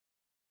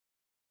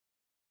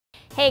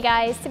Hey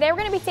guys, today we're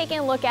going to be taking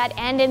a look at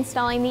and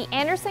installing the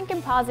Anderson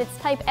Composites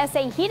Type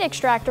SA heat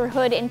extractor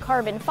hood in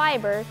carbon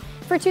fiber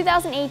for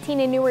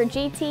 2018 and newer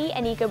GT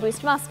and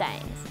EcoBoost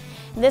Mustangs.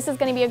 This is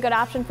going to be a good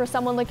option for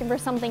someone looking for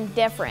something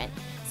different.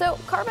 So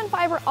carbon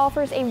fiber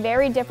offers a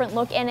very different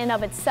look in and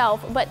of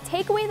itself, but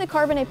take away the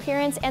carbon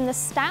appearance and the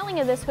styling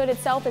of this hood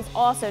itself is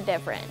also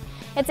different.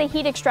 It's a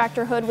heat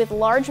extractor hood with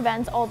large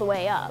vents all the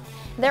way up.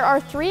 There are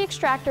 3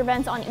 extractor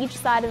vents on each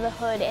side of the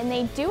hood, and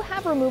they do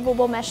have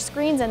removable mesh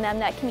screens in them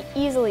that can be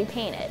easily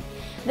painted.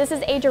 This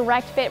is a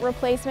direct fit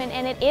replacement,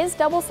 and it is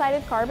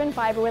double-sided carbon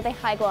fiber with a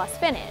high gloss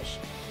finish.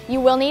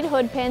 You will need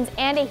hood pins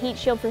and a heat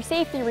shield for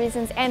safety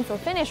reasons and for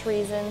finish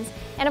reasons,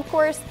 and of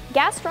course,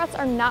 gas struts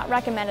are not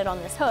recommended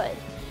on this hood.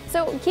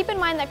 So keep in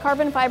mind that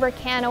carbon fiber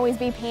can always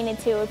be painted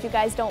too if you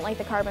guys don't like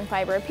the carbon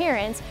fiber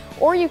appearance,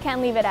 or you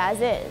can leave it as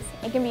is.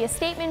 It can be a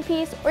statement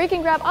piece, or you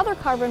can grab other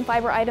carbon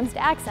fiber items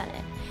to accent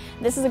it.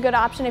 This is a good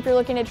option if you're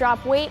looking to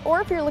drop weight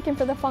or if you're looking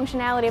for the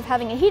functionality of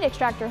having a heat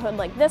extractor hood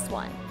like this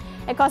one.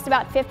 It costs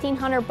about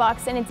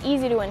 $1,500 and it's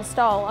easy to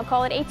install. I'll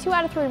call it a 2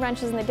 out of 3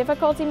 wrenches in the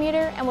difficulty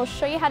meter, and we'll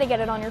show you how to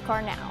get it on your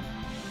car now.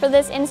 For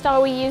this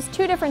install, we use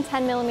 2 different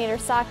 10mm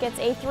sockets,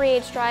 a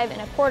 3/8 drive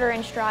and a 1/4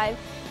 inch drive,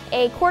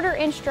 a 1/4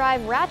 inch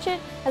drive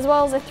ratchet, as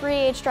well as a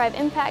 3/8 drive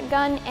impact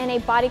gun and a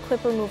body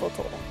clip removal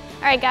tool.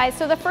 Alright guys,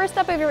 so the first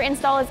step of your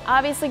install is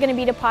obviously going to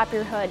be to pop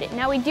your hood.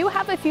 Now we do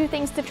have a few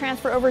things to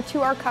transfer over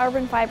to our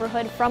carbon fiber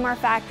hood from our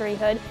factory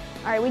hood.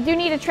 Alright, we do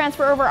need to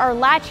transfer over our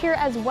latch here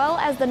as well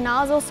as the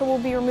nozzle, so we'll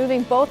be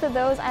removing both of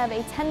those. I have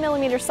a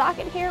 10mm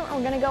socket here, and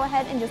we're going to go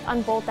ahead and just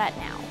unbolt that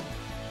now.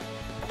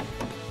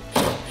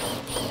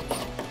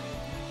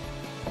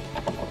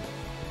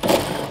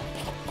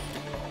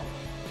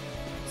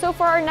 So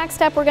for our next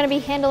step, we're going to be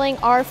handling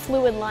our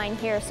fluid line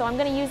here. So I'm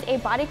going to use a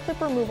body clip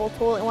removal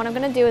tool, and what I'm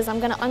going to do is I'm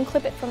going to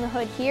unclip it from the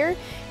hood here.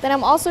 Then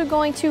I'm also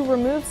going to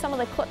remove some of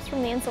the clips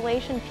from the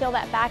insulation, peel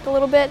that back a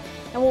little bit,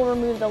 and we'll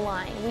remove the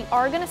line. We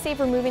are going to save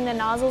removing the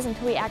nozzles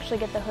until we actually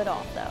get the hood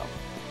off though.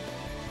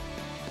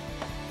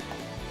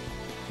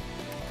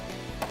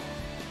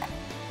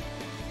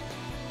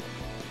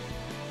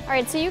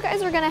 Alright, so you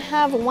guys are going to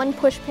have 1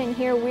 push pin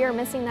here. We are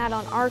missing that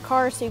on our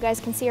car, so you guys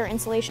can see our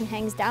insulation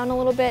hangs down a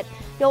little bit.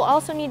 You'll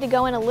also need to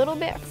go in a little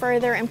bit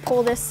further and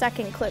pull this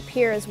second clip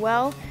here as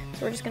well.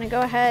 So we're just going to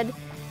go ahead,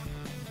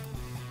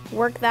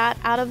 work that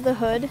out of the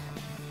hood.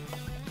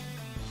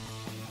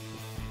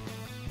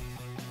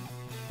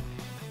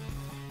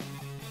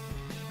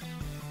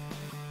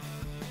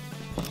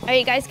 Alright,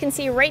 you guys can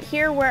see right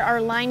here where our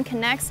line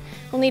connects.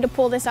 We'll need to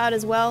pull this out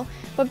as well.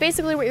 But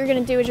basically what you're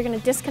going to do is you're going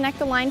to disconnect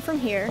the line from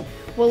here.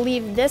 We'll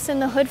leave this in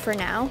the hood for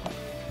now.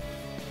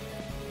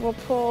 We'll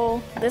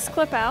pull this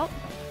clip out.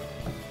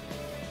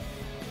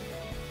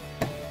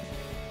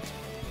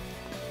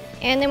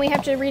 And then we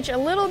have to reach a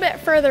little bit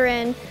further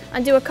in,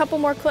 undo a couple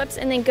more clips,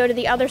 and then go to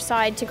the other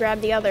side to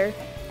grab the other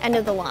end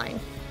of the line.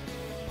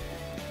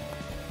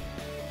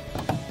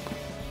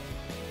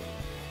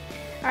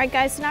 Alright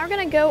guys, so now we're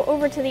going to go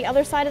over to the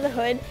other side of the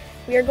hood.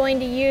 We are going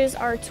to use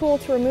our tool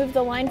to remove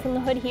the line from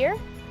the hood here.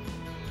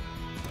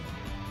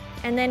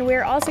 And then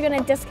we're also going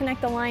to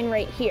disconnect the line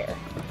right here.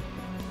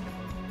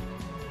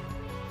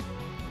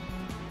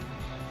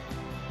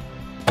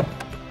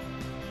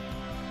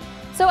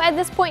 So at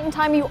this point in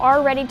time, you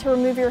are ready to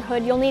remove your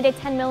hood. You'll need a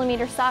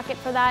 10mm socket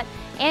for that,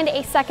 and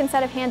a second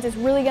set of hands is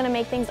really going to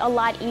make things a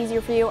lot easier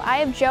for you. I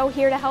have Joe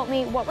here to help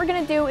me. What we're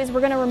going to do is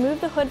we're going to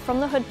remove the hood from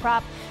the hood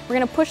prop. We're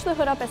going to push the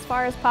hood up as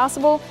far as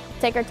possible,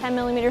 take our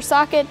 10mm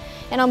socket,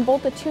 and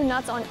unbolt the 2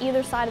 nuts on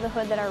either side of the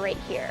hood that are right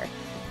here.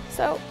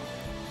 So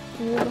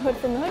remove the hood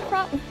from the hood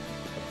prop.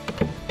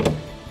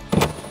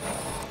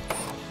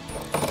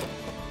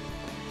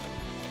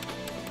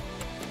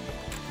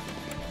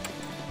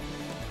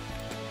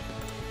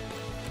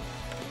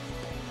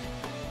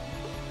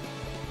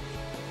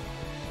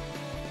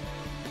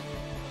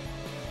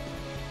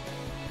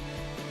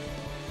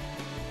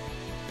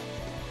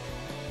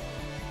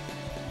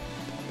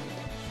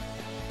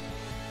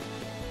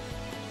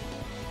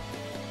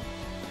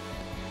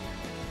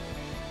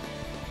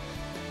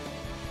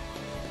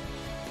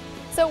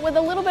 So with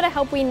a little bit of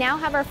help, we now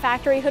have our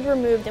factory hood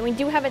removed, and we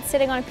do have it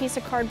sitting on a piece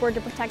of cardboard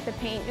to protect the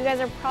paint. You guys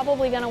are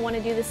probably going to want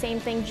to do the same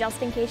thing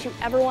just in case you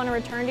ever want to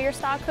return to your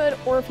stock hood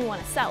or if you want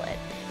to sell it.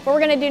 What we're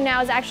going to do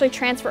now is actually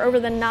transfer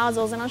over the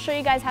nozzles, and I'll show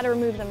you guys how to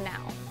remove them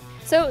now.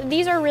 So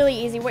these are really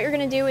easy. What you're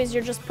going to do is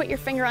you'll just put your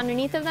finger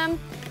underneath of them,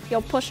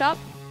 you'll push up,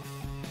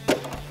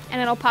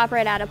 and it'll pop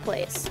right out of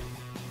place.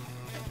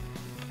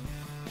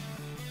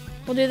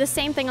 We'll do the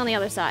same thing on the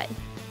other side.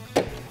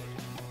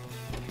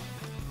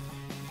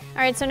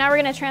 Alright, so now we're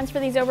going to transfer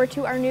these over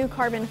to our new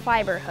carbon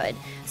fiber hood.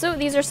 So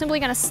these are simply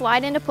going to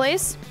slide into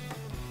place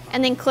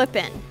and then clip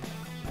in.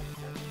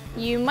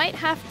 You might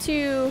have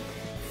to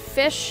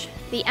fish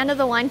the end of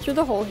the line through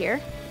the hole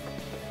here.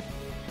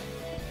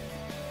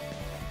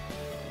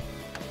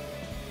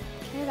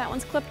 Okay, that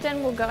one's clipped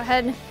in. We'll go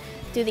ahead and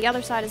do the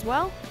other side as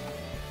well.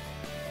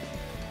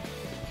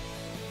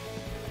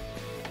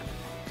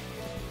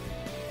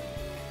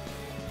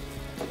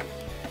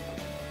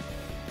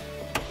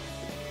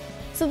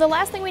 So the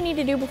last thing we need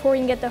to do before we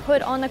can get the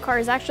hood on the car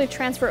is actually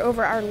transfer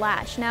over our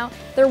latch. Now,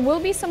 there will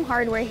be some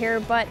hardware here,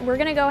 but we're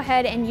gonna go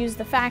ahead and use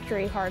the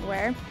factory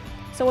hardware.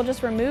 So we'll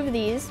just remove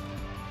these.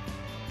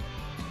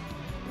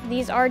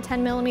 These are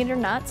 10mm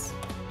nuts.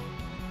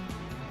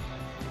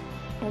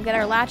 We'll get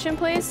our latch in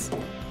place.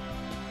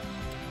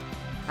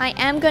 I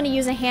am going to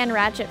use a hand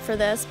ratchet for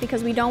this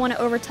because we don't want to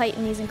over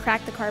tighten these and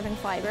crack the carbon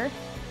fiber.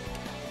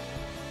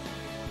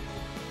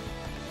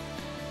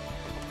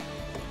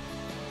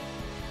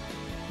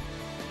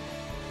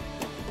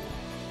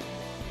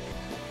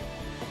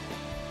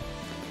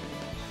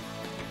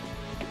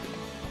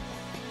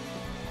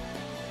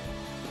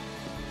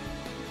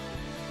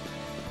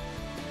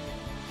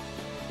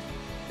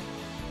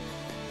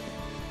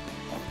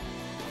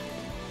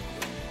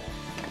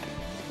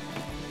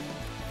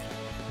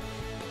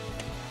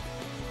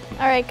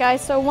 Alright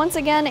guys, so once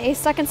again, a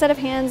second set of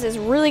hands is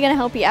really going to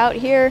help you out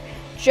here.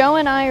 Joe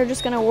and I are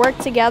just going to work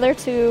together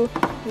to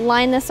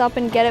line this up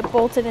and get it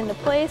bolted into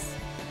place.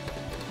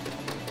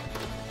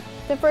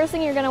 The first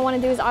thing you're going to want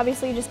to do is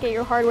obviously just get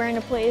your hardware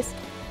into place.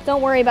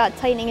 Don't worry about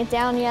tightening it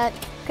down yet,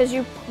 because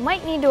you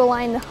might need to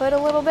align the hood a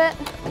little bit.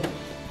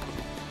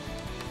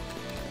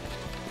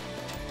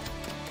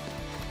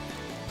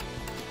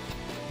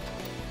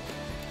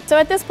 So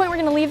at this point, we're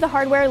going to leave the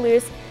hardware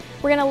loose.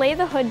 We're going to lay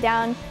the hood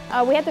down.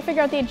 We have to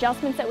figure out the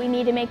adjustments that we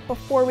need to make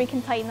before we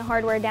can tighten the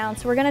hardware down.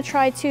 So we're going to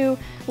try to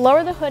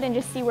lower the hood and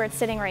just see where it's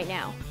sitting right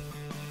now.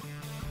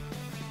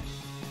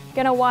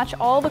 Going to watch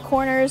all the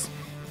corners,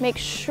 make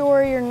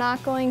sure you're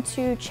not going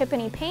to chip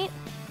any paint.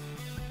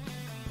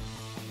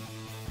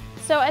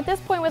 So at this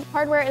point, with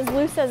hardware as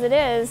loose as it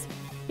is,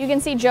 you can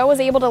see Joe was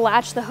able to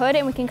latch the hood,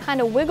 and we can kind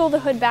of wiggle the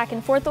hood back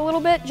and forth a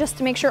little bit just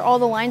to make sure all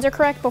the lines are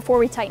correct before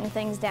we tighten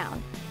things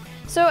down.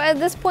 So at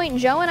this point,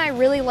 Joe and I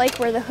really like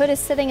where the hood is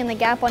sitting and the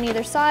gap on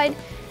either side.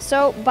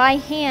 So by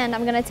hand,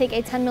 I'm gonna take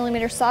a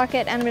 10mm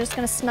socket and I'm just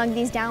gonna snug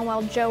these down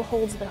while Joe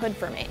holds the hood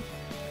for me.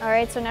 All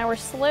right, so now we're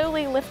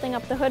slowly lifting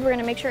up the hood. We're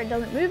gonna make sure it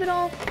doesn't move at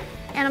all.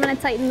 And I'm gonna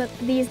tighten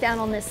these down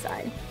on this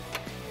side.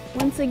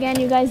 Once again,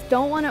 you guys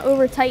don't wanna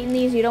over tighten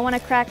these. You don't wanna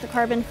crack the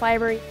carbon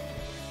fiber.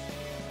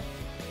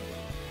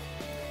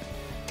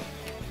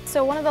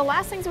 So one of the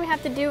last things we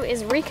have to do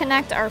is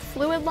reconnect our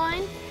fluid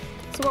line.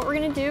 So what we're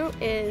gonna do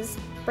is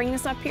bring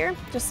this up here,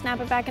 just snap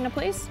it back into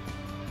place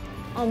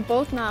on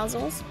both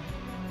nozzles.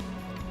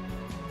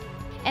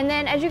 And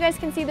then as you guys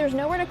can see, there's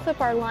nowhere to clip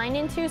our line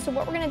into, so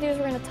what we're gonna do is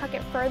we're gonna tuck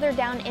it further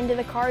down into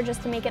the car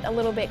just to make it a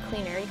little bit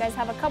cleaner. You guys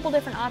have a couple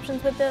different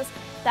options with this.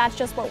 That's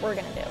just what we're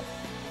gonna do.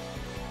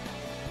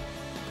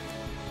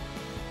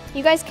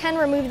 You guys can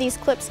remove these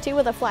clips too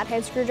with a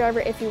flathead screwdriver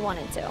if you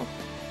wanted to.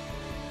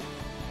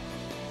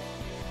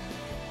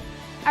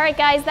 All right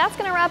guys, that's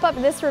gonna wrap up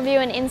this review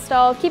and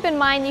install. Keep in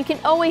mind, you can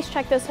always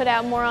check this hood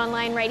out more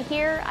online right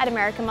here at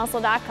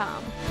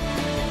AmericanMuscle.com.